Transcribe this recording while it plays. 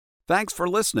Thanks for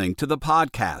listening to the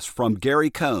podcast from Gary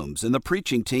Combs and the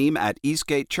preaching team at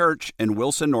Eastgate Church in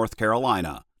Wilson, North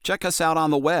Carolina. Check us out on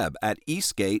the web at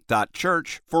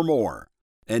eastgate.church for more.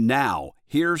 And now,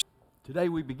 here's... Today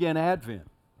we begin Advent.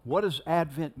 What does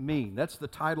Advent mean? That's the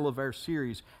title of our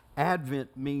series.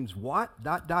 Advent means what? ...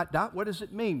 What does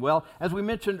it mean? Well, as we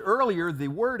mentioned earlier, the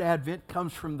word Advent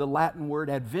comes from the Latin word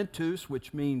adventus,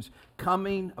 which means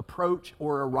coming, approach,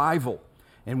 or arrival.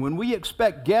 And when we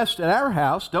expect guests at our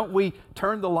house, don't we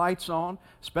turn the lights on,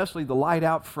 especially the light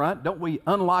out front? Don't we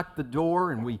unlock the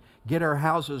door and we get our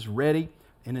houses ready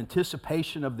in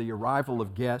anticipation of the arrival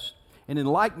of guests? And in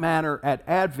like manner, at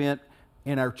Advent,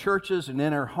 in our churches and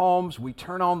in our homes, we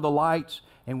turn on the lights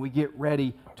and we get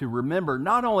ready to remember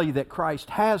not only that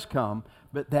Christ has come,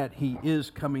 but that He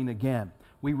is coming again.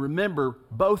 We remember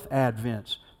both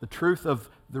Advents, the truth of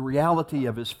the reality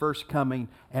of His first coming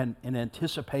and in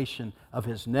anticipation of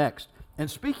His next.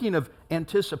 And speaking of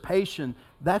anticipation,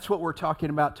 that's what we're talking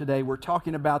about today. We're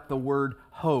talking about the word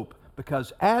hope,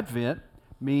 because Advent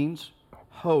means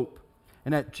hope.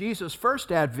 And at Jesus'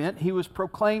 first advent, He was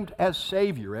proclaimed as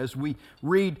Savior, as we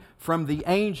read from the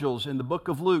angels in the book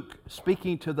of Luke,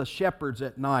 speaking to the shepherds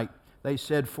at night. They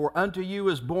said, "For unto you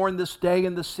is born this day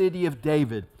in the city of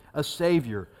David a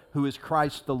Savior, who is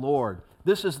Christ the Lord."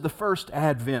 This is the first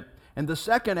advent. And the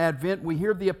second advent, we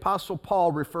hear the Apostle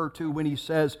Paul refer to when he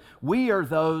says, "We are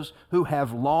those who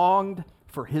have longed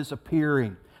for His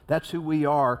appearing." That's who we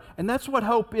are. And that's what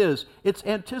hope is. It's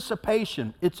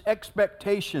anticipation. It's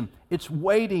expectation. It's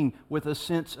waiting with a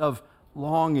sense of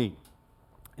longing.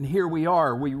 And here we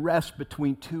are. We rest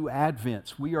between two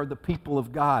advents. We are the people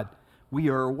of God. We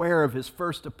are aware of His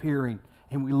first appearing,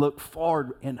 and we look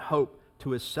forward in hope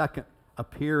to His second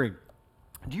appearing.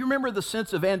 Do you remember the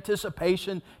sense of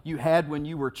anticipation you had when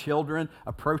you were children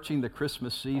approaching the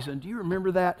Christmas season? Do you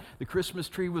remember that? The Christmas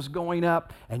tree was going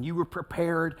up and you were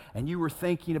prepared and you were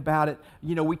thinking about it.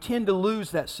 You know, we tend to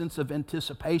lose that sense of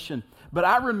anticipation. But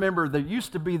I remember there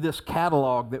used to be this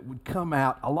catalog that would come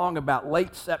out along about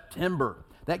late September.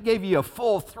 That gave you a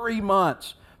full 3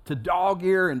 months to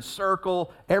dog-ear and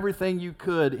circle everything you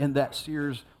could in that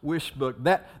Sears wish book.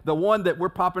 The one that we're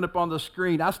popping up on the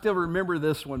screen, I still remember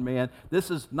this one, man.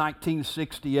 This is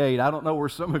 1968. I don't know where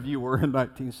some of you were in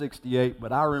 1968,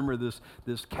 but I remember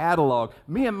this catalog.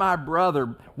 Me and my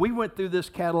brother, we went through this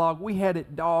catalog. We had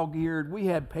it dog-eared. We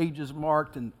had pages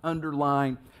marked and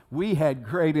underlined. We had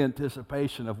great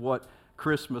anticipation of what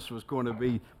Christmas was going to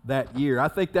be that year. I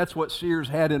think that's what Sears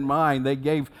had in mind. They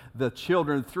gave the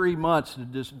children 3 months to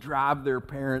just drive their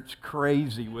parents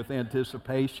crazy with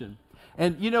anticipation.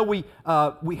 And you know, we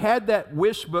had that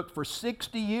wish book for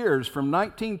 60 years, from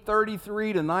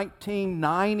 1933 to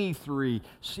 1993.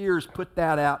 Sears put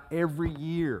that out every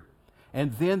year.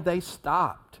 And then they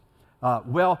stopped.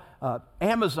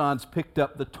 Amazon's picked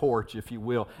up the torch, if you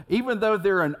will. Even though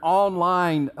they're an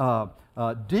online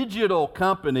digital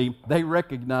company, they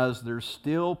recognize there's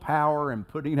still power in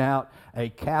putting out a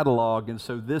catalog. And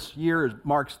so this year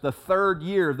marks the 3rd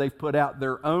year they've put out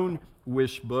their own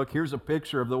wish book. Here's a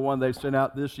picture of the one they sent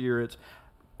out this year. It's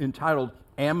entitled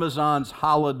Amazon's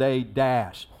Holiday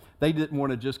Dash. They didn't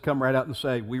want to just come right out and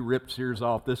say, "We ripped Sears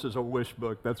off. This is a wish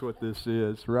book." That's what this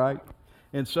is, right?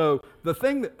 And so the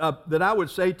thing that I would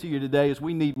say to you today is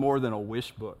we need more than a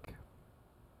wish book.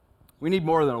 We need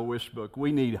more than a wish book.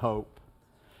 We need hope.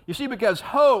 You see, because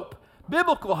hope,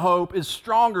 biblical hope, is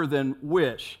stronger than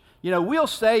wish. You know, we'll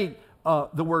say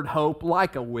the word hope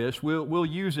like a wish. We'll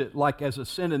use it like as a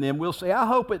synonym. We'll say, "I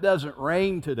hope it doesn't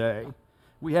rain today."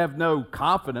 We have no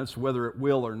confidence whether it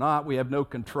will or not. We have no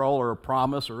control or a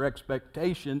promise or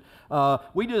expectation.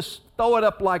 We just throw it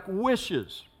up like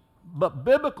wishes. But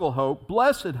biblical hope,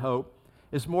 blessed hope,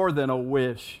 is more than a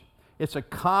wish. It's a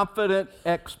confident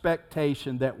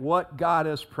expectation that what God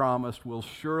has promised will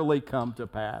surely come to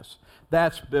pass.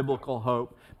 That's biblical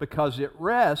hope, because it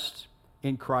rests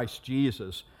in Christ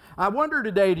Jesus. I wonder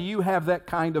today, do you have that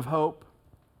kind of hope?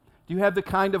 Do you have the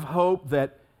kind of hope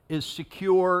that is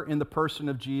secure in the person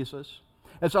of Jesus?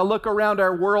 As I look around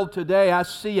our world today, I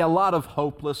see a lot of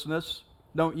hopelessness,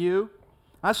 don't you?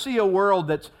 I see a world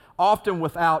that's often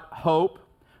without hope.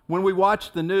 When we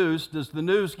watch the news, does the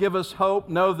news give us hope?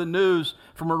 No, the news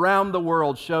from around the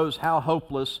world shows how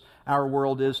hopeless our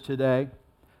world is today.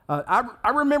 I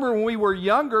remember when we were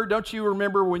younger, don't you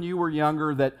remember when you were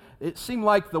younger, that it seemed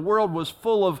like the world was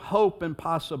full of hope and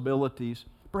possibilities.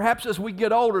 Perhaps as we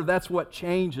get older, that's what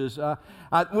changes.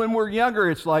 When we're younger,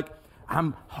 it's like,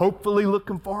 I'm hopefully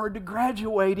looking forward to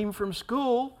graduating from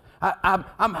school.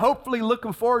 I'm hopefully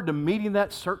looking forward to meeting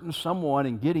that certain someone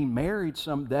and getting married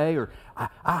someday, or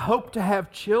I hope to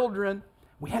have children.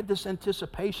 We had this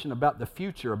anticipation about the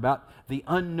future, about the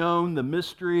unknown, the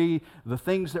mystery, the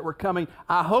things that were coming.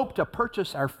 I hope to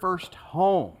purchase our first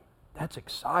home. That's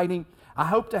exciting. I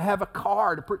hope to have a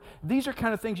car. These are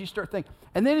kind of things you start thinking.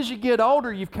 And then as you get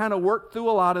older, you've kind of worked through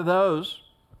a lot of those.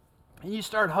 And you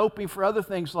start hoping for other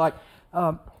things like,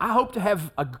 I hope to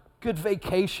have a good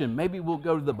vacation. Maybe we'll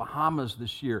go to the Bahamas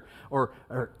this year. Or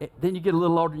then you get a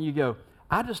little older and you go,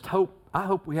 I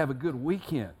hope we have a good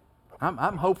weekend.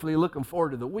 I'm hopefully looking forward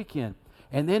to the weekend.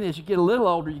 And then as you get a little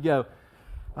older, you go,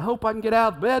 I hope I can get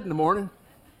out of bed in the morning.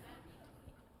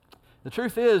 The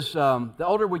truth is, the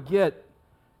older we get,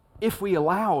 if we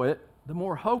allow it, the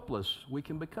more hopeless we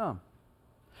can become.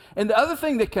 And the other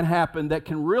thing that can happen that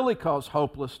can really cause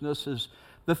hopelessness is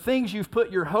the things you've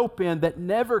put your hope in that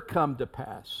never come to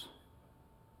pass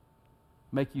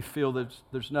make you feel that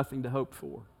there's nothing to hope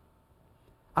for.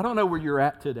 I don't know where you're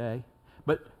at today,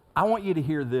 but I want you to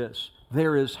hear this.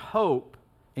 There is hope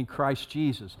in Christ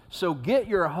Jesus. So get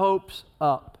your hopes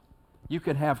up. You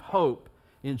can have hope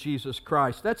in Jesus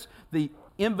Christ. That's the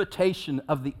invitation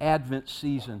of the Advent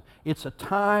season. It's a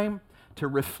time to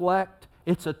reflect.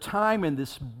 It's a time in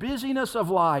this busyness of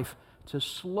life to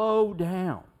slow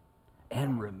down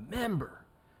and remember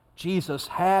Jesus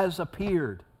has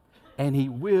appeared and He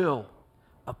will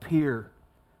appear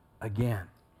again.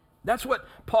 That's what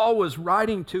Paul was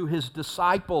writing to his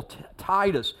disciple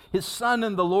Titus, his son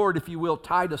in the Lord, if you will,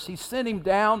 Titus. He sent him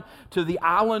down to the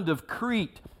island of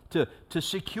Crete to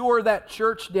secure that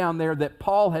church down there that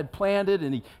Paul had planted,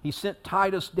 and he sent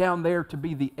Titus down there to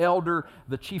be the elder,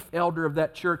 the chief elder of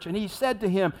that church. And he said to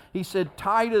him, he said,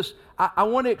 Titus, I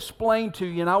want to explain to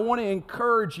you, and I want to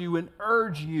encourage you and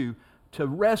urge you to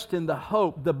rest in the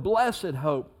hope, the blessed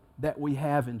hope that we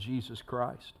have in Jesus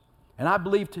Christ. And I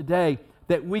believe today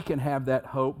that we can have that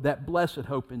hope, that blessed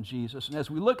hope in Jesus. And as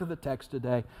we look at the text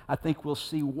today, I think we'll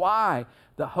see why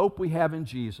the hope we have in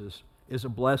Jesus is a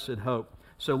blessed hope.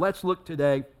 So let's look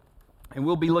today, and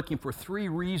we'll be looking for 3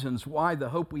 reasons why the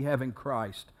hope we have in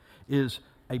Christ is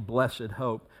a blessed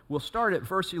hope. We'll start at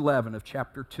verse 11 of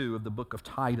chapter 2 of the book of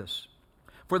Titus.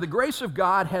 For the grace of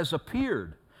God has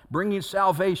appeared, bringing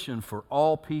salvation for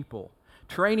all people,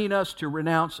 training us to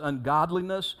renounce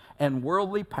ungodliness and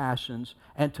worldly passions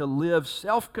and to live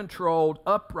self-controlled,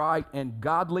 upright, and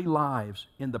godly lives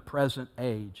in the present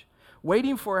age,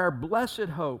 waiting for our blessed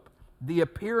hope, the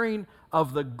appearing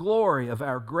of the glory of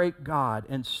our great God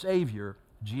and Savior,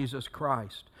 Jesus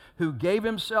Christ, who gave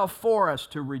Himself for us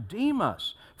to redeem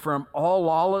us from all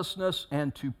lawlessness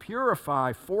and to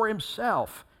purify for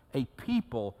Himself a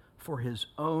people for His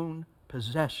own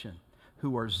possession,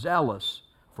 who are zealous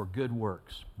for good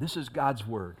works. This is God's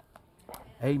Word.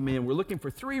 Amen. We're looking for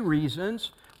 3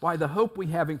 reasons why the hope we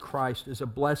have in Christ is a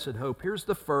blessed hope. Here's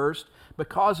the first: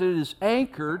 because it is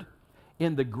anchored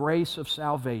in the grace of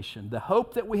salvation. The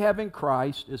hope that we have in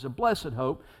Christ is a blessed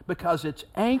hope because it's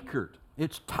anchored.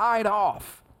 It's tied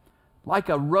off like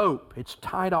a rope. It's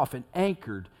tied off and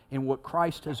anchored in what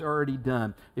Christ has already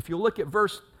done. If you look at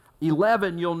verse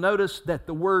 11, you'll notice that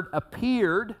the word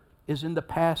appeared is in the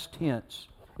past tense.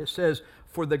 It says,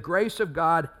 for the grace of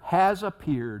God has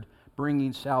appeared,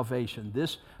 bringing salvation.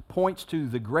 This points to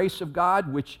the grace of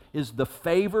God, which is the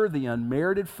favor, the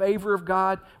unmerited favor of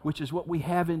God, which is what we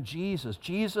have in Jesus.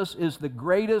 Jesus is the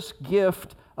greatest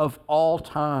gift of all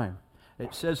time.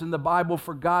 It says in the Bible,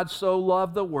 for God so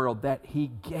loved the world that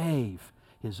He gave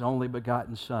His only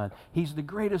begotten Son. He's the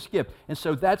greatest gift. And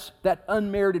so that's that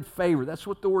unmerited favor. That's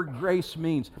what the word grace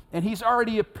means. And He's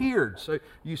already appeared. So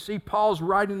you see Paul's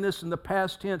writing this in the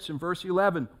past tense in verse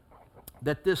 11,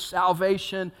 that this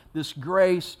salvation, this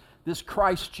grace, this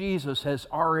Christ Jesus has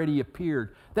already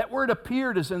appeared. That word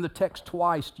appeared is in the text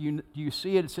twice. Do you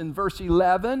see it? It's in verse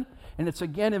 11, and it's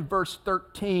again in verse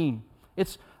 13.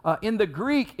 It's in the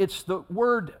Greek, it's the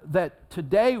word that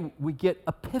today we get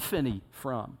epiphany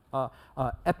from,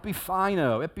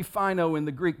 epiphaino in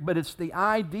the Greek, but it's the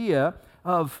idea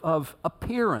of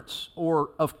appearance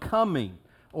or of coming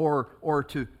or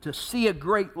to see a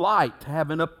great light, to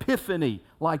have an epiphany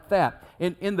like that.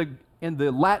 In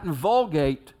the Latin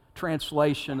Vulgate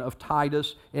translation of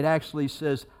Titus, it actually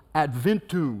says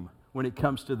adventum when it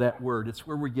comes to that word. It's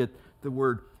where we get the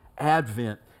word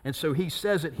Advent. And so he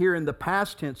says it here in the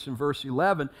past tense in verse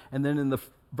 11, and then in the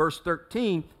verse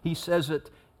 13, he says it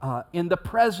in the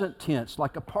present tense,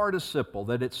 like a participle,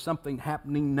 that it's something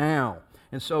happening now.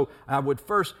 And so I would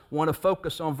first want to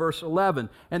focus on verse 11.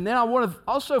 And then I want to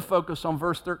also focus on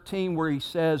verse 13 where he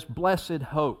says, blessed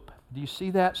hope. Do you see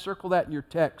that? Circle that in your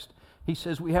text. He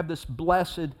says we have this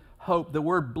blessed hope. The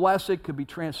word blessed could be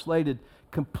translated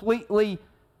completely,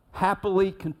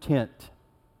 happily content.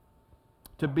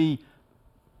 To be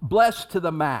blessed to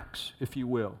the max, if you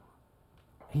will.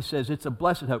 He says it's a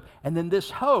blessed hope. And then this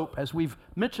hope, as we've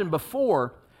mentioned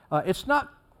before, it's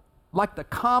not like the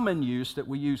common use that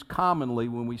we use commonly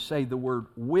when we say the word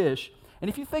wish. And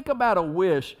if you think about a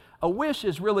wish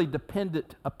is really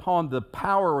dependent upon the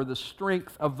power or the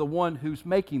strength of the one who's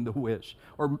making the wish.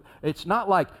 Or it's not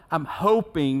like I'm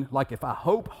hoping, like if I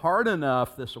hope hard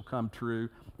enough, this will come true.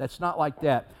 That's not like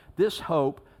that. This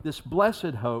hope, this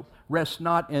blessed hope, rests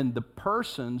not in the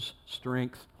person's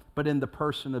strength, but in the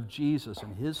person of Jesus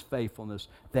and his faithfulness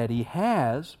that he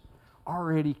has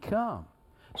already come.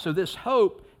 So this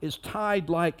hope is tied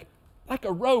like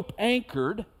a rope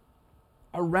anchored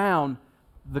around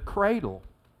the cradle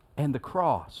and the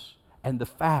cross and the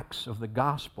facts of the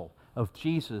gospel of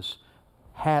Jesus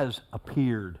has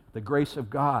appeared. The grace of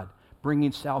God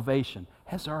bringing salvation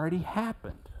has already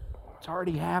happened. It's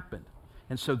already happened.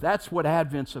 And so that's what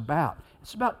Advent's about.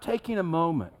 It's about taking a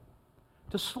moment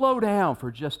to slow down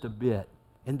for just a bit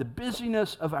in the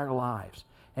busyness of our lives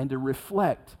and to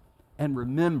reflect and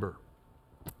remember,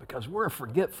 because we're a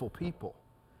forgetful people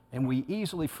and we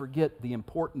easily forget the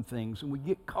important things and we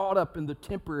get caught up in the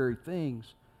temporary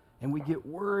things and we get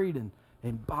worried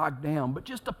and bogged down. But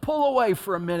just to pull away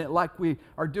for a minute like we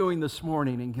are doing this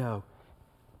morning and go,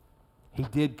 he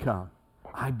did come.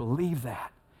 I believe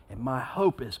that. And my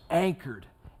hope is anchored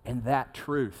in that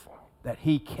truth, that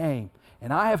he came.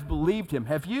 And I have believed him.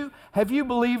 Have you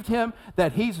believed him,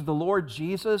 that he's the Lord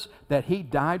Jesus, that he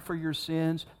died for your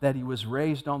sins, that he was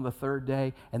raised on the third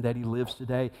day, and that he lives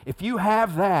today? If you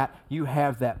have that, you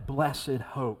have that blessed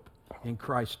hope in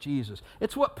Christ Jesus.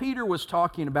 It's what Peter was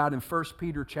talking about in 1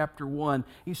 Peter chapter 1.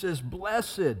 He says,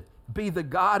 "Blessed be the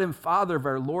God and Father of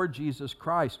our Lord Jesus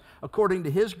Christ. According to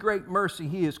his great mercy,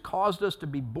 he has caused us to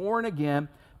be born again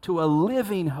to a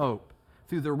living hope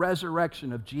through the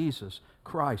resurrection of Jesus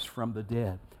Christ from the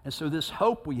dead." And so this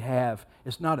hope we have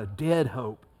is not a dead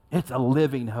hope, it's a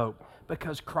living hope,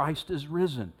 because Christ is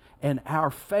risen, and our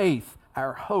faith,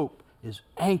 our hope is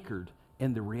anchored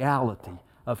in the reality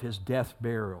of his death,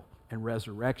 burial, and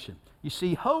resurrection. You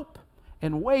see, hope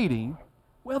and waiting,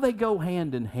 well, they go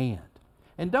hand in hand.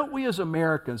 And don't we as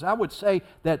Americans, I would say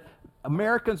that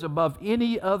Americans above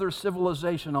any other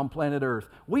civilization on planet Earth,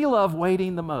 we love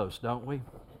waiting the most, don't we?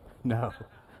 No,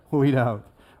 we don't.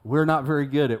 We're not very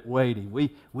good at waiting.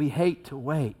 We hate to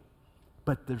wait.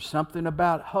 But there's something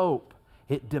about hope.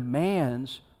 It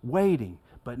demands waiting,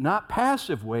 but not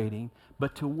passive waiting,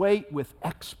 but to wait with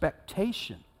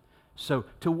expectation. So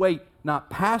to wait not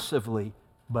passively,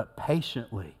 but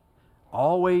patiently.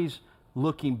 Always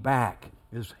looking back.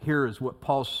 Here is what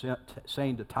Paul's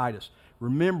saying to Titus.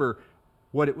 Remember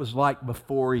what it was like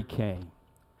before he came.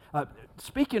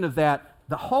 Speaking of that,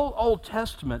 the whole Old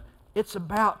Testament, it's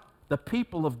about the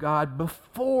people of God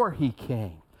before he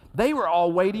came. They were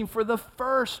all waiting for the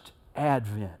first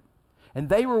Advent. And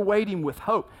they were waiting with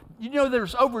hope. You know,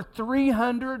 there's over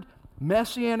 300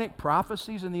 messianic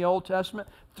prophecies in the Old Testament.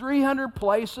 300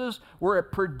 places where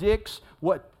it predicts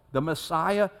what the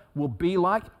Messiah will be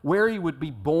like, where he would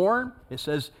be born. It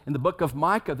says in the book of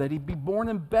Micah that he'd be born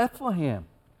in Bethlehem,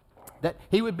 that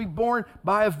he would be born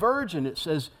by a virgin, it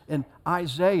says in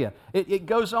Isaiah. It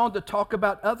goes on to talk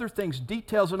about other things,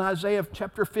 details in Isaiah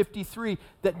chapter 53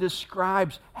 that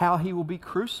describes how he will be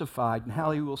crucified and how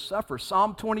he will suffer.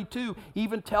 Psalm 22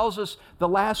 even tells us the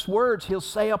last words he'll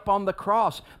say up on the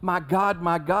cross, my God,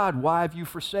 why have you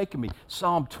forsaken me?"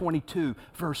 Psalm 22,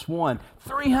 verse 1.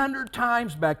 300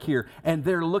 times back here, and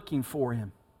they're looking for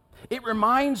him. It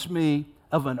reminds me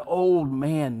of an old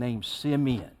man named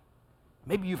Simeon.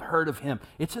 Maybe you've heard of him.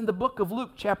 It's in the book of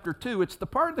Luke chapter 2. It's the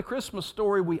part of the Christmas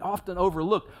story we often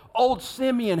overlook. Old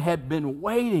Simeon had been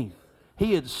waiting.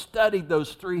 He had studied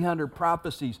those 300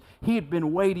 prophecies. He had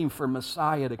been waiting for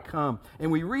Messiah to come.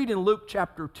 And we read in Luke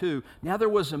chapter 2, "Now there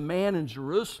was a man in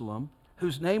Jerusalem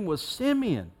whose name was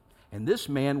Simeon, and this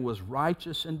man was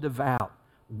righteous and devout,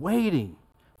 waiting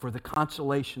for the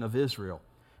consolation of Israel.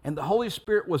 And the Holy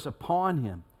Spirit was upon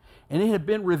him. And it had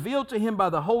been revealed to him by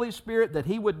the Holy Spirit that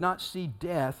he would not see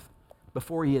death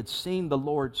before he had seen the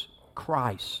Lord's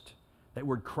Christ." That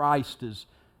word Christ is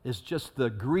just the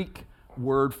Greek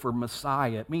word for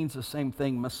Messiah. It means the same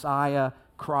thing. Messiah,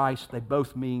 Christ, they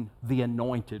both mean the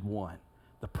anointed one,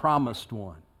 the promised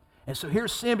one. And so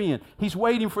here's Simeon. He's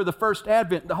waiting for the first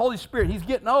Advent. The Holy Spirit, he's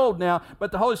getting old now,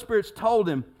 but the Holy Spirit's told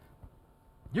him,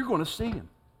 you're going to see him.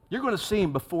 You're going to see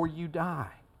him before you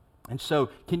die. And so,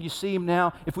 can you see him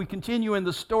now? If we continue in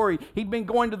the story, he'd been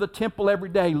going to the temple every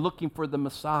day looking for the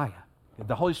Messiah.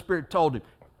 The Holy Spirit told him,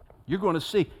 You're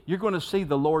going to see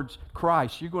the Lord's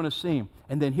Christ. You're going to see Him.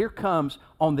 And then here comes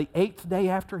on the 8th day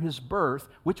after His birth,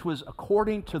 which was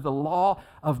according to the law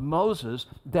of Moses,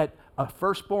 that a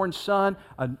firstborn son,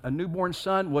 a newborn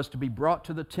son, was to be brought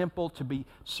to the temple to be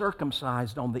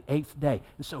circumcised on the 8th day.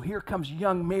 And so here comes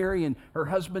young Mary and her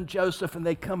husband Joseph, and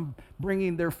they come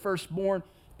bringing their firstborn.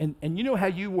 And you know how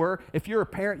you were, if you're a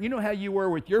parent, you know how you were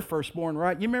with your firstborn,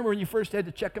 right? You remember when you first had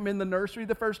to check them in the nursery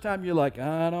the first time? You're like,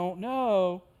 I don't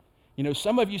know. You know,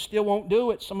 some of you still won't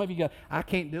do it. Some of you go, I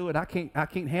can't do it. I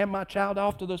can't hand my child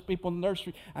off to those people in the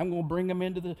nursery. I'm going to bring them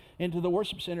into the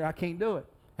worship center. I can't do it.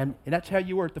 And that's how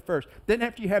you were at the first. Then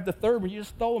after you have the third one, you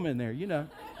just throw them in there, you know.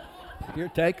 Here,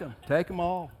 take them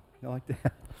all. You know, like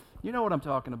that. You know what I'm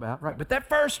talking about, right? But that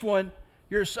first one,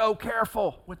 you're so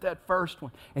careful with that first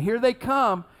one. And here they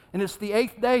come, and it's the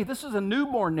 8th day. This is a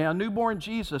newborn now, newborn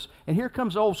Jesus. And here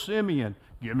comes old Simeon.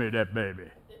 Give me that baby.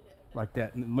 Like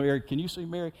that. And Mary, can you see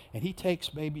Mary? And he takes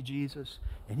baby Jesus,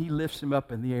 and he lifts him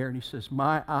up in the air, and he says,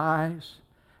 my eyes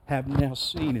have now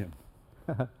seen him.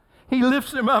 He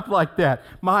lifts him up like that.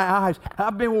 My eyes.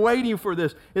 I've been waiting for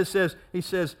this. He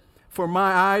says, for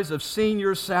my eyes have seen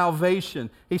your salvation.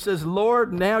 He says,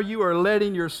 Lord, now you are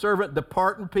letting your servant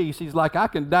depart in peace. He's like, I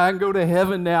can die and go to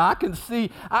heaven now.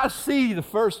 I see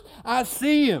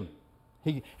him.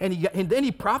 And then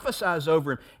he prophesies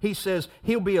over him. He says,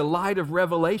 he'll be a light of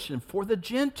revelation for the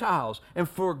Gentiles and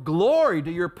for glory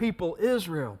to your people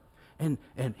Israel. And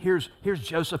here's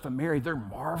Joseph and Mary. They're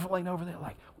marveling over there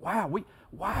like, wow.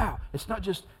 It's not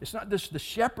just the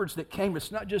shepherds that came.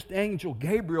 It's not just angel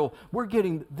Gabriel. We're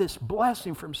getting this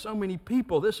blessing from so many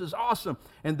people. This is awesome.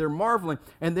 And they're marveling.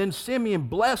 And then Simeon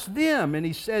blessed them, and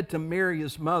he said to Mary,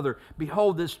 his mother,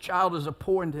 behold, this child is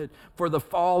appointed for the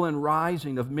fall and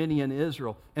rising of many in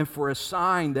Israel, and for a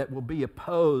sign that will be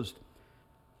opposed.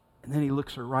 And then he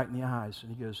looks her right in the eyes,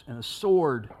 and he goes, and a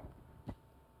sword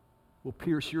will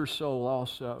pierce your soul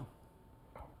also,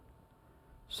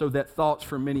 so that thoughts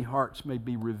from many hearts may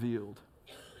be revealed.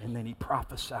 And then he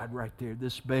prophesied right there,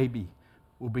 this baby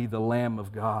will be the Lamb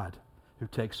of God who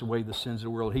takes away the sins of the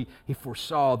world. He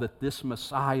foresaw that this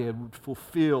Messiah would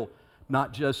fulfill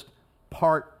not just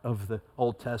part of the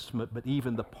Old Testament, but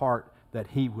even the part that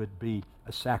he would be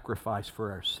a sacrifice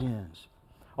for our sins.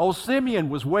 Old Simeon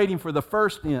was waiting for the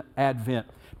first advent,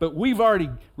 but we've already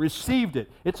received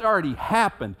it. It's already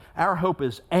happened. Our hope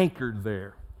is anchored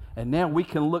there. And now we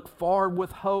can look forward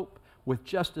with hope, with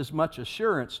just as much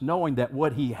assurance, knowing that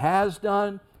what he has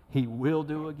done, he will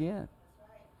do again.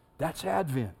 That's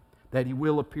Advent, that he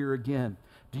will appear again.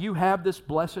 Do you have this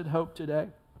blessed hope today?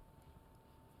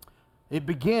 It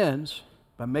begins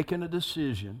by making a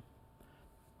decision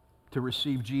to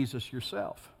receive Jesus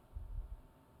yourself.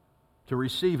 To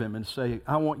receive him and say,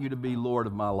 I want you to be Lord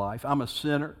of my life. I'm a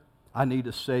sinner. I need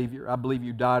a Savior. I believe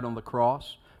you died on the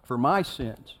cross for my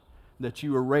sins, that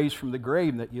you were raised from the grave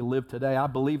and that you live today. I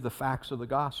believe the facts of the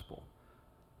gospel.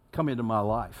 Come into my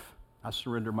life. I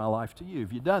surrender my life to you.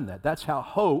 Have you done that? That's how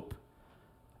hope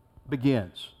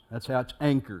begins. That's how it's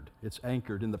anchored. It's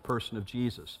anchored in the person of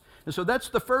Jesus. And so that's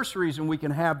the first reason we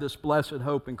can have this blessed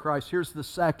hope in Christ. Here's the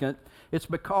second. It's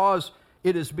because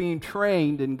it is being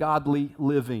trained in godly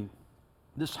living.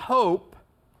 This hope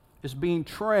is being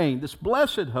trained. This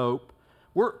blessed hope,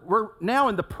 we're now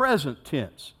in the present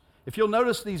tense. If you'll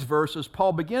notice these verses,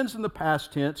 Paul begins in the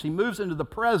past tense, he moves into the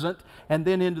present, and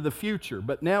then into the future.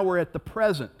 But now we're at the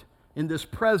present, in this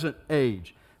present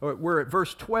age. We're at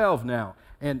verse 12 now,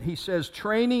 and he says,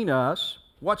 training us.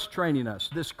 What's training us?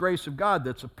 This grace of God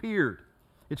that's appeared.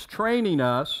 It's training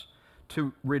us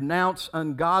to renounce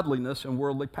ungodliness and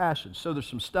worldly passions. So there's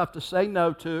some stuff to say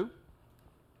no to,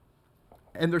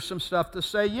 and there's some stuff to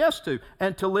say yes to,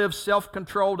 and to live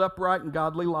self-controlled, upright, and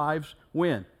godly lives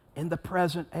when? In the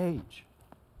present age.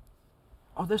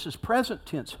 Oh, this is present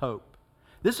tense hope.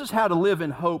 This is how to live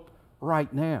in hope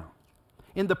right now.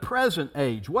 In the present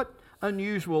age, what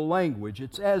unusual language.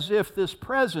 It's as if this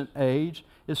present age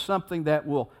is something that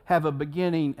will have a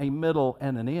beginning, a middle,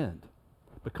 and an end,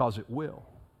 because it will.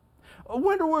 I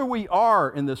wonder where we are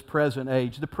in this present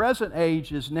age. The present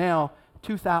age is now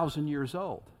 2,000 years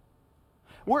old.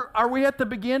 Are we at the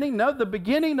beginning? No, the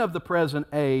beginning of the present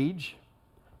age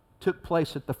took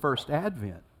place at the first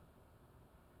advent.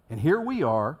 And here we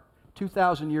are,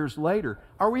 2,000 years later.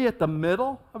 Are we at the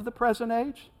middle of the present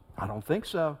age? I don't think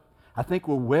so. I think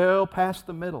we're well past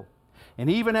the middle. And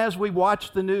even as we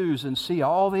watch the news and see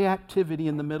all the activity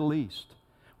in the Middle East,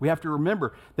 we have to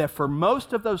remember that for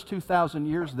most of those 2,000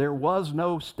 years, there was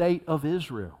no state of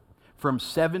Israel. From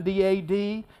 70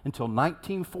 AD until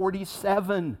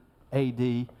 1947 AD,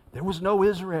 there was no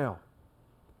Israel.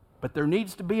 But there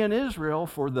needs to be an Israel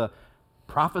for the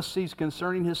prophecies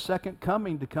concerning his second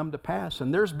coming to come to pass.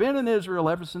 And there's been in Israel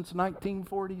ever since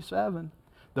 1947.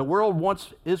 The world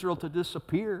wants Israel to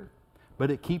disappear, but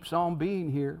it keeps on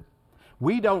being here.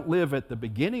 We don't live at the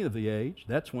beginning of the age.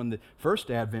 That's when the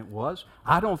first advent was.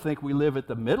 I don't think we live at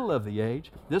the middle of the age.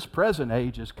 This present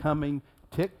age is coming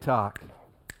tick-tock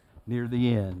near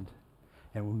the end.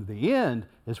 And when the end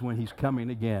is when he's coming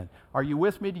again. Are you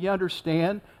with me? Do you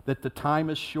understand that the time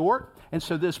is short? And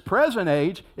so this present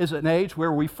age is an age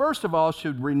where we first of all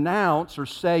should renounce or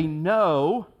say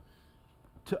no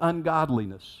to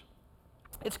ungodliness.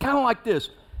 It's kind of like this.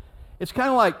 It's kind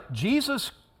of like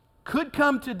Jesus could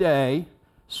come today,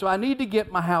 so I need to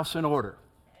get my house in order.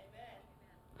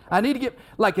 I need to get,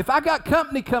 like if I got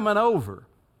company coming over.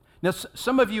 Now,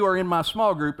 some of you are in my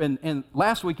small group, and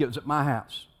last week it was at my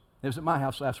house. It was at my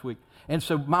house last week. And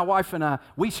so my wife and I,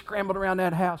 we scrambled around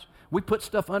that house. We put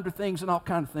stuff under things and all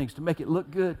kinds of things to make it look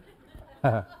good.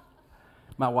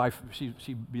 My wife,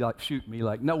 she'd be like, shoot me,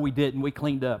 like, no, we didn't. We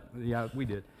cleaned up. Yeah, we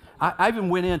did. I even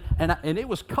went in, and it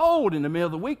was cold in the middle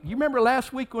of the week. You remember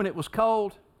last week when it was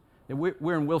cold? And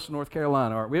we're in Wilson, North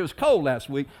Carolina, aren't we? It was cold last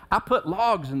week. I put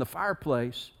logs in the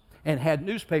fireplace and had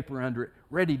newspaper under it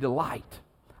ready to light.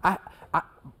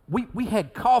 We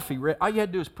had coffee. All you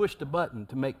had to do is push the button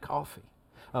to make coffee.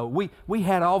 We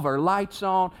had all of our lights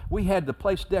on. We had the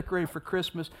place decorated for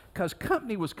Christmas because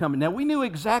company was coming. Now, we knew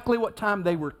exactly what time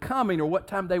they were coming or what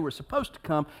time they were supposed to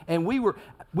come, and we were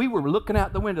looking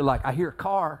out the window like, I hear a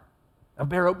car. I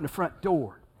better open the front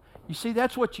door. You see,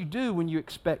 that's what you do when you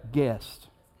expect guests.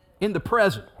 In the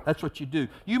present, that's what you do.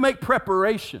 You make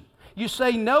preparation. You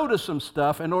say no to some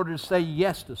stuff in order to say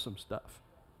yes to some stuff.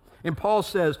 And Paul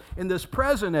says, in this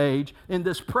present age, in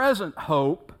this present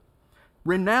hope,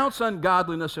 renounce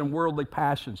ungodliness and worldly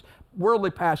passions. Worldly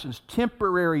passions,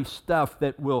 temporary stuff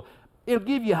that it'll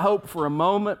give you hope for a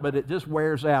moment, but it just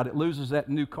wears out. It loses that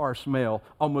new car smell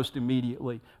almost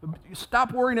immediately.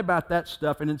 Stop worrying about that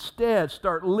stuff and instead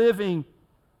start living,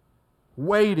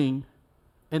 waiting,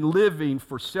 and living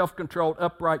for self-controlled,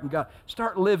 upright, and God.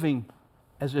 Start living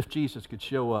as if Jesus could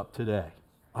show up today,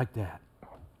 like that.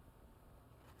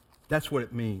 That's what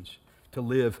it means to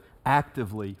live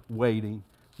actively waiting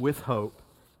with hope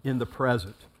in the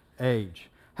present age.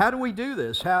 How do we do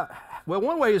this? Well,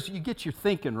 one way is you get your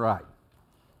thinking right.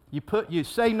 You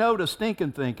say no to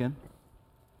stinking thinking,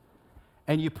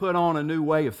 and you put on a new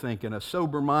way of thinking, a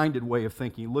sober-minded way of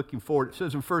thinking, looking forward. It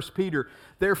says in 1 Peter,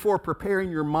 therefore preparing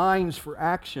your minds for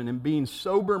action and being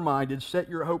sober-minded, set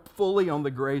your hope fully on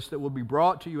the grace that will be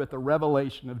brought to you at the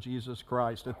revelation of Jesus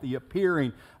Christ, at the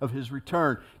appearing of His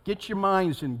return. Get your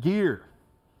minds in gear.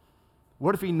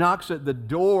 What if He knocks at the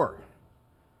door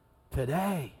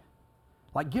today?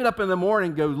 Like get up in the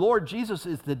morning and go, Lord Jesus,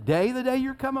 is the day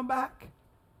you're coming back?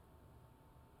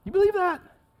 You believe that?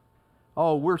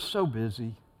 Oh, we're so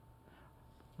busy.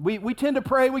 We tend to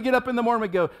pray. We get up in the morning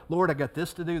and we go, Lord, I got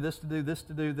this to do, this to do, this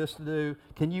to do, this to do.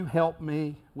 Can you help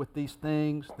me with these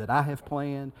things that I have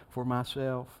planned for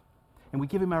myself? And we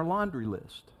give Him our laundry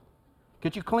list.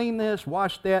 Could you clean this,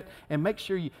 wash that, and make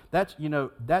sure that's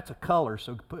a color,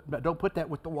 so don't put that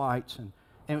with the whites.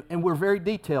 And we're very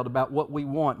detailed about what we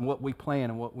want and what we plan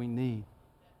and what we need.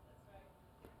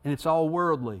 And it's all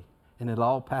worldly, and it'll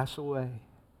all pass away.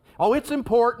 Oh, it's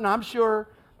important, I'm sure.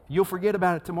 You'll forget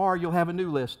about it tomorrow. You'll have a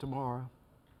new list tomorrow.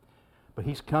 But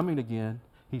He's coming again.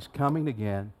 He's coming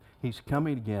again. He's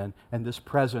coming again. And this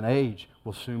present age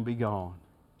will soon be gone.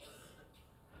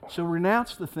 So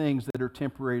renounce the things that are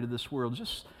temporary to this world.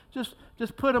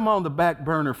 Just put them on the back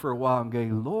burner for a while and go,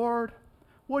 Lord,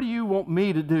 what do you want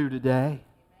me to do today?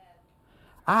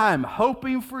 I'm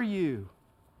hoping for you.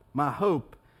 My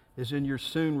hope is in your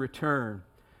soon return.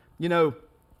 You know,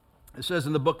 it says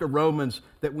in the book of Romans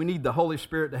that we need the Holy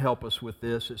Spirit to help us with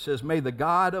this. It says, may the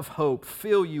God of hope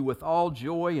fill you with all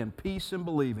joy and peace in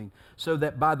believing, so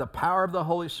that by the power of the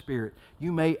Holy Spirit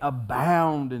you may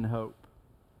abound in hope.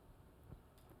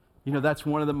 You know, that's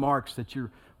one of the marks that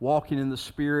you're walking in the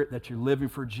Spirit, that you're living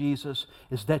for Jesus,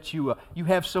 is that you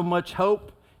have so much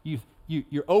hope,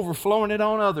 you're overflowing it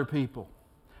on other people,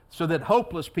 so that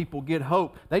hopeless people get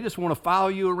hope. They just want to follow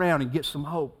you around and get some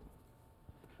hope,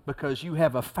 because you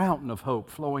have a fountain of hope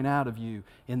flowing out of you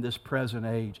in this present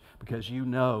age, because you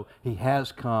know He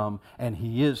has come and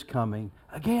He is coming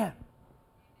again.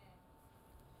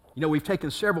 You know, we've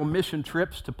taken several mission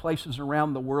trips to places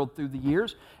around the world through the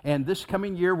years, and this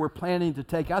coming year we're planning to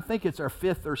take, I think it's our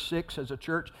 5th or 6th as a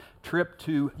church, trip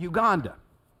to Uganda.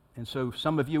 And so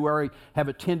some of you already have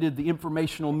attended the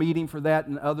informational meeting for that,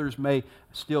 and others may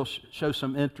still show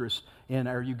some interest in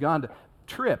our Uganda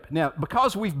trip. Now,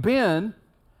 because we've been,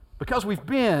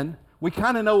 we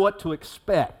kind of know what to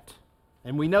expect.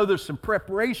 And we know there's some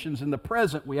preparations in the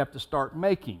present we have to start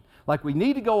making. Like we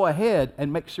need to go ahead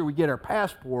and make sure we get our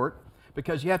passport,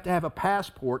 because you have to have a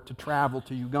passport to travel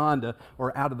to Uganda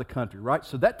or out of the country, right?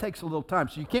 So that takes a little time.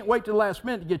 So you can't wait till the last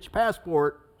minute to get your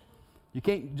passport. You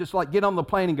can't just like get on the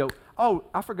plane and go, oh,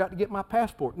 I forgot to get my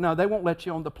passport. No, they won't let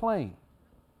you on the plane.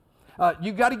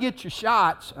 You got to get your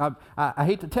shots. I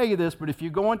hate to tell you this, but if you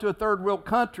go into a third world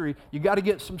country, you got to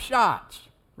get some shots.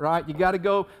 Right? You got to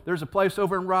go. There's a place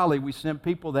over in Raleigh. We send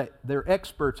people that they're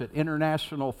experts at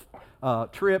international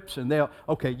trips, and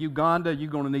Uganda. You're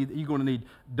going to need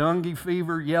dengue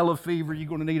fever, yellow fever. You're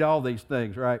going to need all these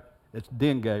things, right? It's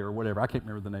dengue or whatever. I can't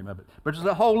remember the name of it. But there's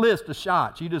a whole list of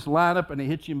shots. You just line up and they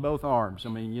hit you in both arms. I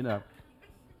mean, you know,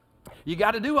 you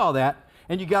got to do all that,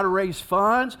 and you got to raise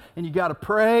funds, and you got to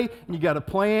pray, and you got to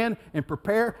plan and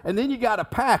prepare, and then you got to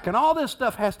pack, and all this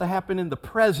stuff has to happen in the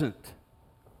present.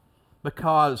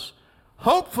 Because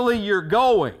hopefully you're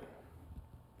going.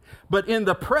 But in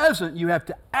the present, you have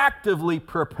to actively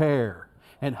prepare.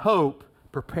 And hope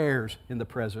prepares in the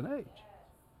present age.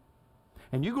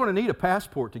 And you're going to need a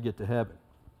passport to get to heaven.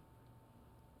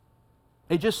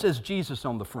 It just says Jesus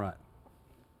on the front.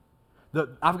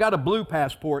 I've got a blue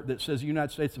passport that says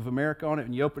United States of America on it,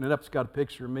 and you open it up, it's got a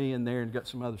picture of me in there and got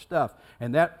some other stuff.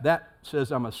 And that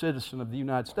says I'm a citizen of the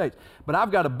United States. But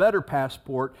I've got a better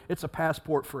passport. It's a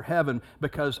passport for heaven,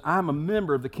 because I'm a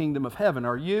member of the kingdom of heaven.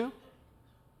 Are you?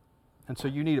 And so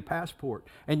you need a passport.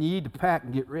 And you need to pack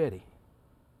and get ready.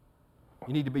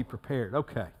 You need to be prepared.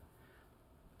 Okay.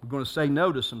 We're going to say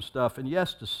no to some stuff and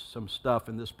yes to some stuff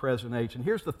in this present age. And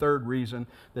here's the third reason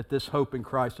that this hope in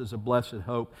Christ is a blessed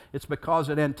hope. It's because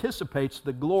it anticipates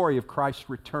the glory of Christ's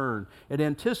return. It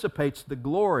anticipates the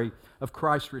glory of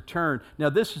Christ's return. Now,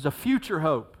 this is a future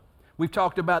hope. We've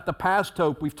talked about the past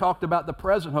hope. We've talked about the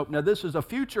present hope. Now, this is a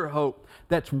future hope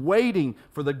that's waiting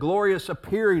for the glorious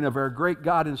appearing of our great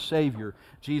God and Savior,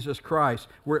 Jesus Christ.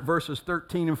 We're at verses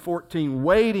 13 and 14,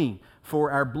 waiting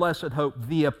for our blessed hope,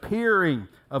 the appearing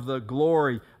of the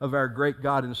glory of our great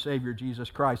God and Savior, Jesus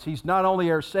Christ. He's not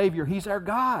only our Savior, He's our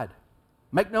God.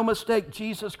 Make no mistake,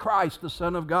 Jesus Christ, the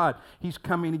Son of God, He's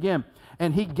coming again.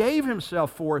 And He gave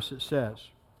Himself for us, it says.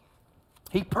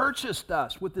 He purchased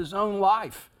us with His own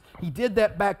life. He did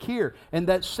that back here. And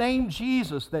that same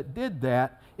Jesus that did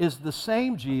that is the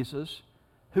same Jesus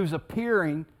whose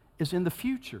appearing is in the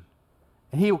future.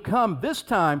 And He will come this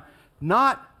time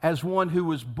not as one who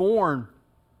was born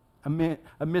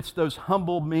amidst those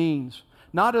humble means,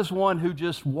 not as one who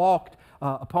just walked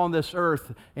upon this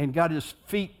earth and got his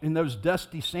feet in those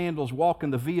dusty sandals walking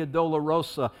the Via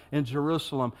Dolorosa in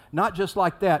Jerusalem. Not just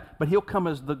like that, but He'll come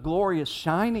as the glorious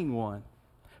shining one,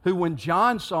 who when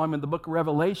John saw Him in the book of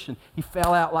Revelation, he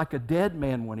fell out like a dead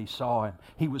man when he saw Him.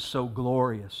 He was so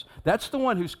glorious. That's the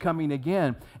one who's coming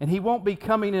again. And He won't be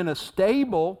coming in a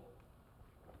stable.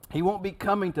 He won't be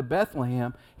coming to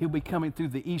Bethlehem. He'll be coming through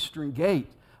the eastern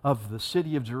gate of the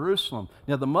city of Jerusalem.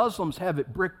 Now, the Muslims have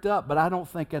it bricked up, but I don't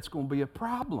think that's going to be a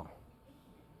problem.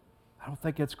 I don't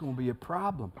think that's going to be a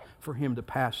problem for Him to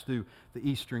pass through the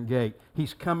eastern gate.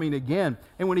 He's coming again.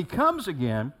 And when He comes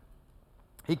again,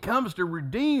 He comes to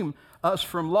redeem us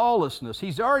from lawlessness.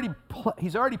 He's already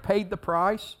paid the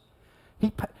price.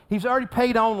 He's already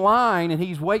paid online, and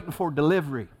He's waiting for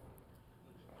delivery.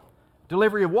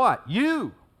 Delivery of what?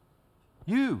 You.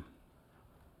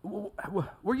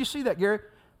 Where you see that, Gary?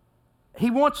 He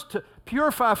wants to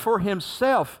purify for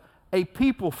Himself a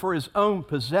people for His own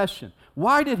possession.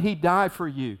 Why did He die for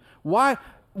you? Why?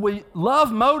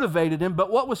 Love motivated Him,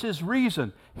 but what was His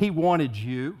reason? He wanted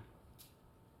you.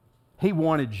 He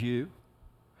wanted you.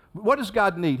 What does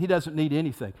God need? He doesn't need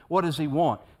anything. What does He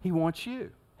want? He wants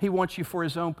you. He wants you for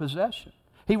His own possession.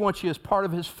 He wants you as part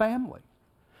of His family.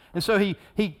 And so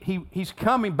He's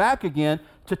coming back again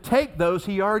to take those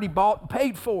He already bought and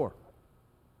paid for.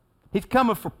 He's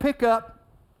coming for pickup.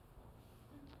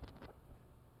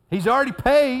 He's already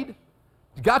paid.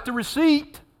 He's got the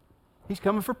receipt. He's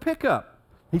coming for pickup.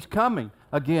 He's coming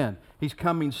again. He's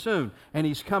coming soon. And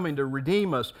He's coming to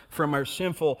redeem us from our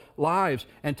sinful lives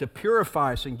and to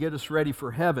purify us and get us ready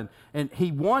for heaven. And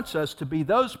He wants us to be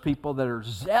those people that are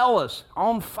zealous,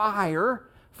 on fire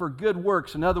for good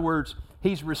works. In other words,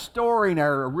 He's restoring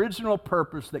our original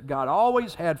purpose that God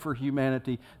always had for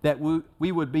humanity, that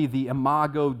we would be the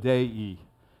imago Dei,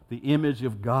 the image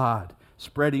of God,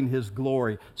 spreading His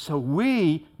glory. So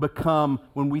we become,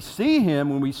 when we see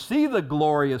Him, when we see the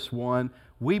glorious one,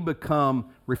 we become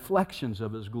reflections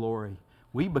of His glory.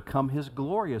 We become His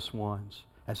glorious ones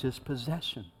as His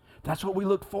possession. That's what we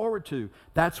look forward to.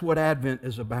 That's what Advent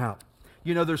is about.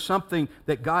 You know, there's something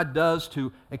that God does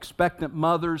to expectant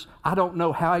mothers. I don't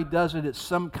know how He does it. It's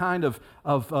some kind of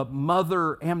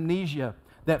mother amnesia,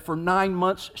 that for 9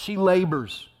 months she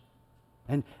labors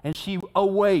and she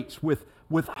awaits with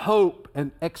hope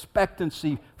and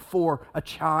expectancy for a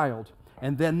child.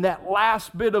 And then that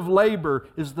last bit of labor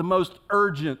is the most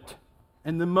urgent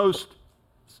and the most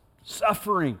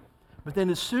suffering. But then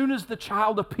as soon as the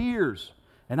child appears,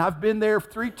 and I've been there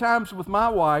 3 times with my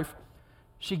wife,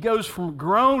 she goes from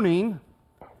groaning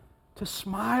to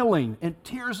smiling and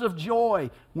tears of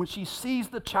joy when she sees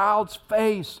the child's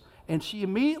face, and she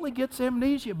immediately gets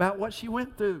amnesia about what she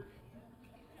went through.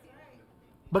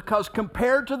 Because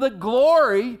compared to the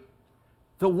glory,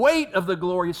 the weight of the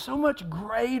glory is so much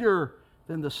greater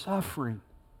than the suffering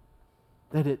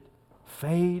that it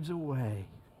fades away.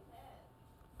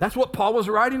 That's what Paul was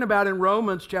writing about in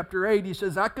Romans chapter 8. He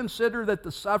says, I consider that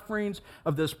the sufferings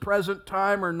of this present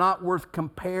time are not worth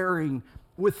comparing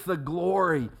with the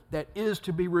glory that is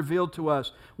to be revealed to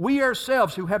us. We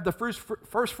ourselves, who have the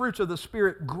first fruits of the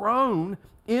Spirit, groan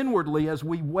inwardly as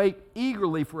we wait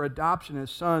eagerly for adoption as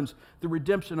sons, the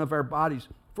redemption of our bodies.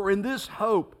 For in this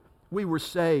hope we were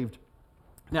saved.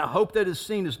 Now, hope that is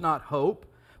seen is not hope,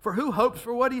 for who hopes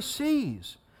for what he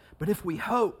sees? But if we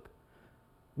hope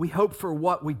for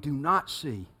what we do not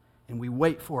see, and we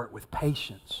wait for it with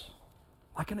patience,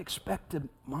 like an expectant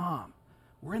mom.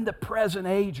 We're in the present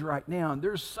age right now, and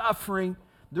there's suffering,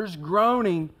 there's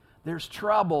groaning, there's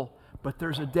trouble, but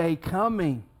there's a day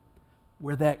coming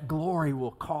where that glory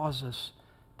will cause us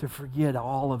to forget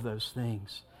all of those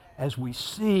things as we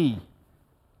see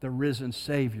the risen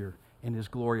Savior in His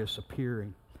glorious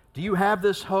appearing. Do you have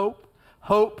this hope?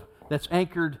 Hope that's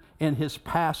anchored in His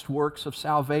past works of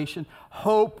salvation.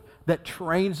 Hope that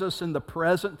trains us in the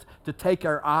present to take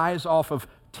our eyes off of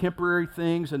temporary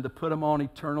things and to put them on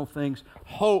eternal things.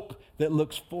 Hope that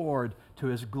looks forward to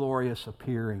His glorious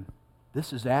appearing.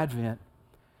 This is Advent.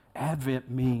 Advent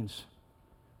means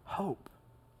hope.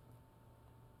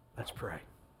 Let's pray.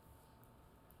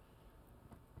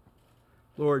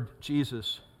 Lord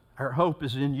Jesus, our hope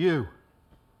is in You.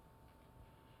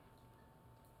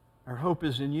 Our hope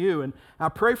is in You. And I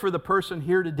pray for the person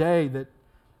here today that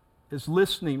is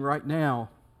listening right now.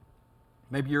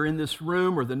 Maybe you're in this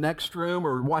room or the next room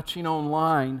or watching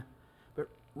online. But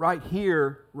right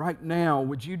here, right now,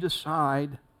 would you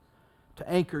decide to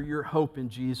anchor your hope in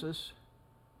Jesus?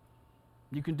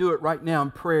 You can do it right now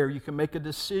in prayer. You can make a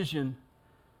decision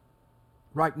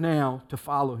right now to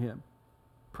follow Him.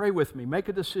 Pray with me. Make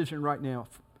a decision right now.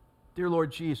 Dear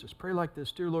Lord Jesus, pray like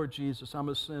this. Dear Lord Jesus, I'm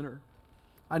a sinner.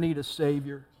 I need a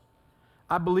Savior.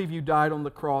 I believe You died on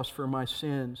the cross for my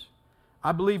sins.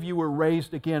 I believe You were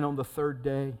raised again on the 3rd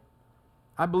day.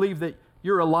 I believe that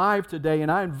You're alive today,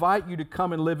 and I invite You to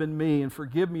come and live in me and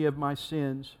forgive me of my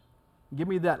sins. Give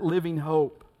me that living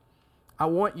hope. I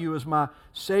want You as my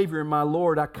Savior and my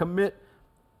Lord. I commit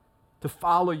to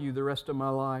follow You the rest of my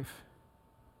life.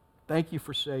 Thank You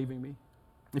for saving me.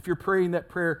 If you're praying that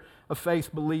prayer of faith,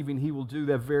 believing He will do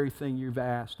that very thing you've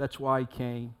asked. That's why He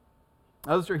came.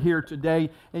 Others are here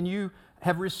today, and you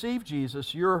have received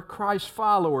Jesus. You're a Christ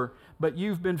follower, but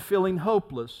you've been feeling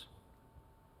hopeless.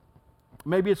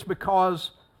 Maybe it's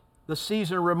because the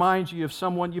season reminds you of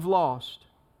someone you've lost.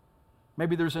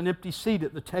 Maybe there's an empty seat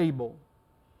at the table.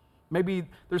 Maybe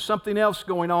there's something else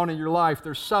going on in your life.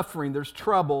 There's suffering, there's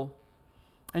trouble,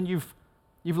 and you've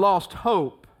lost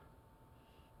hope.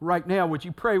 Right now, would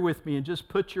you pray with me and just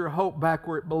put your hope back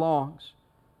where it belongs?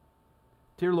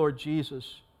 Dear Lord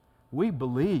Jesus, we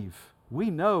believe. We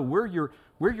know we're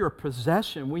your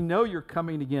possession. We know You're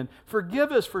coming again.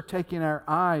 Forgive us for taking our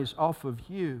eyes off of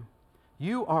You.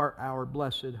 You are our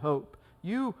blessed hope.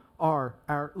 You are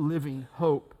our living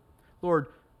hope. Lord,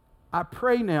 I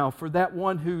pray now for that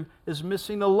one who is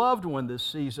missing a loved one this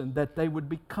season, that they would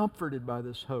be comforted by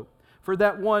this hope. For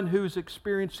that one who's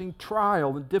experiencing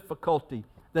trial and difficulty,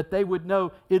 that they would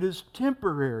know it is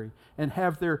temporary and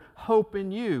have their hope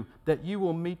in You, that You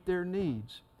will meet their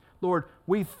needs. Lord,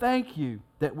 we thank You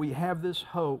that we have this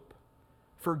hope.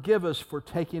 Forgive us for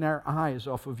taking our eyes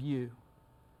off of You.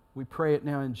 We pray it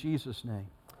now in Jesus' name.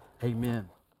 Amen.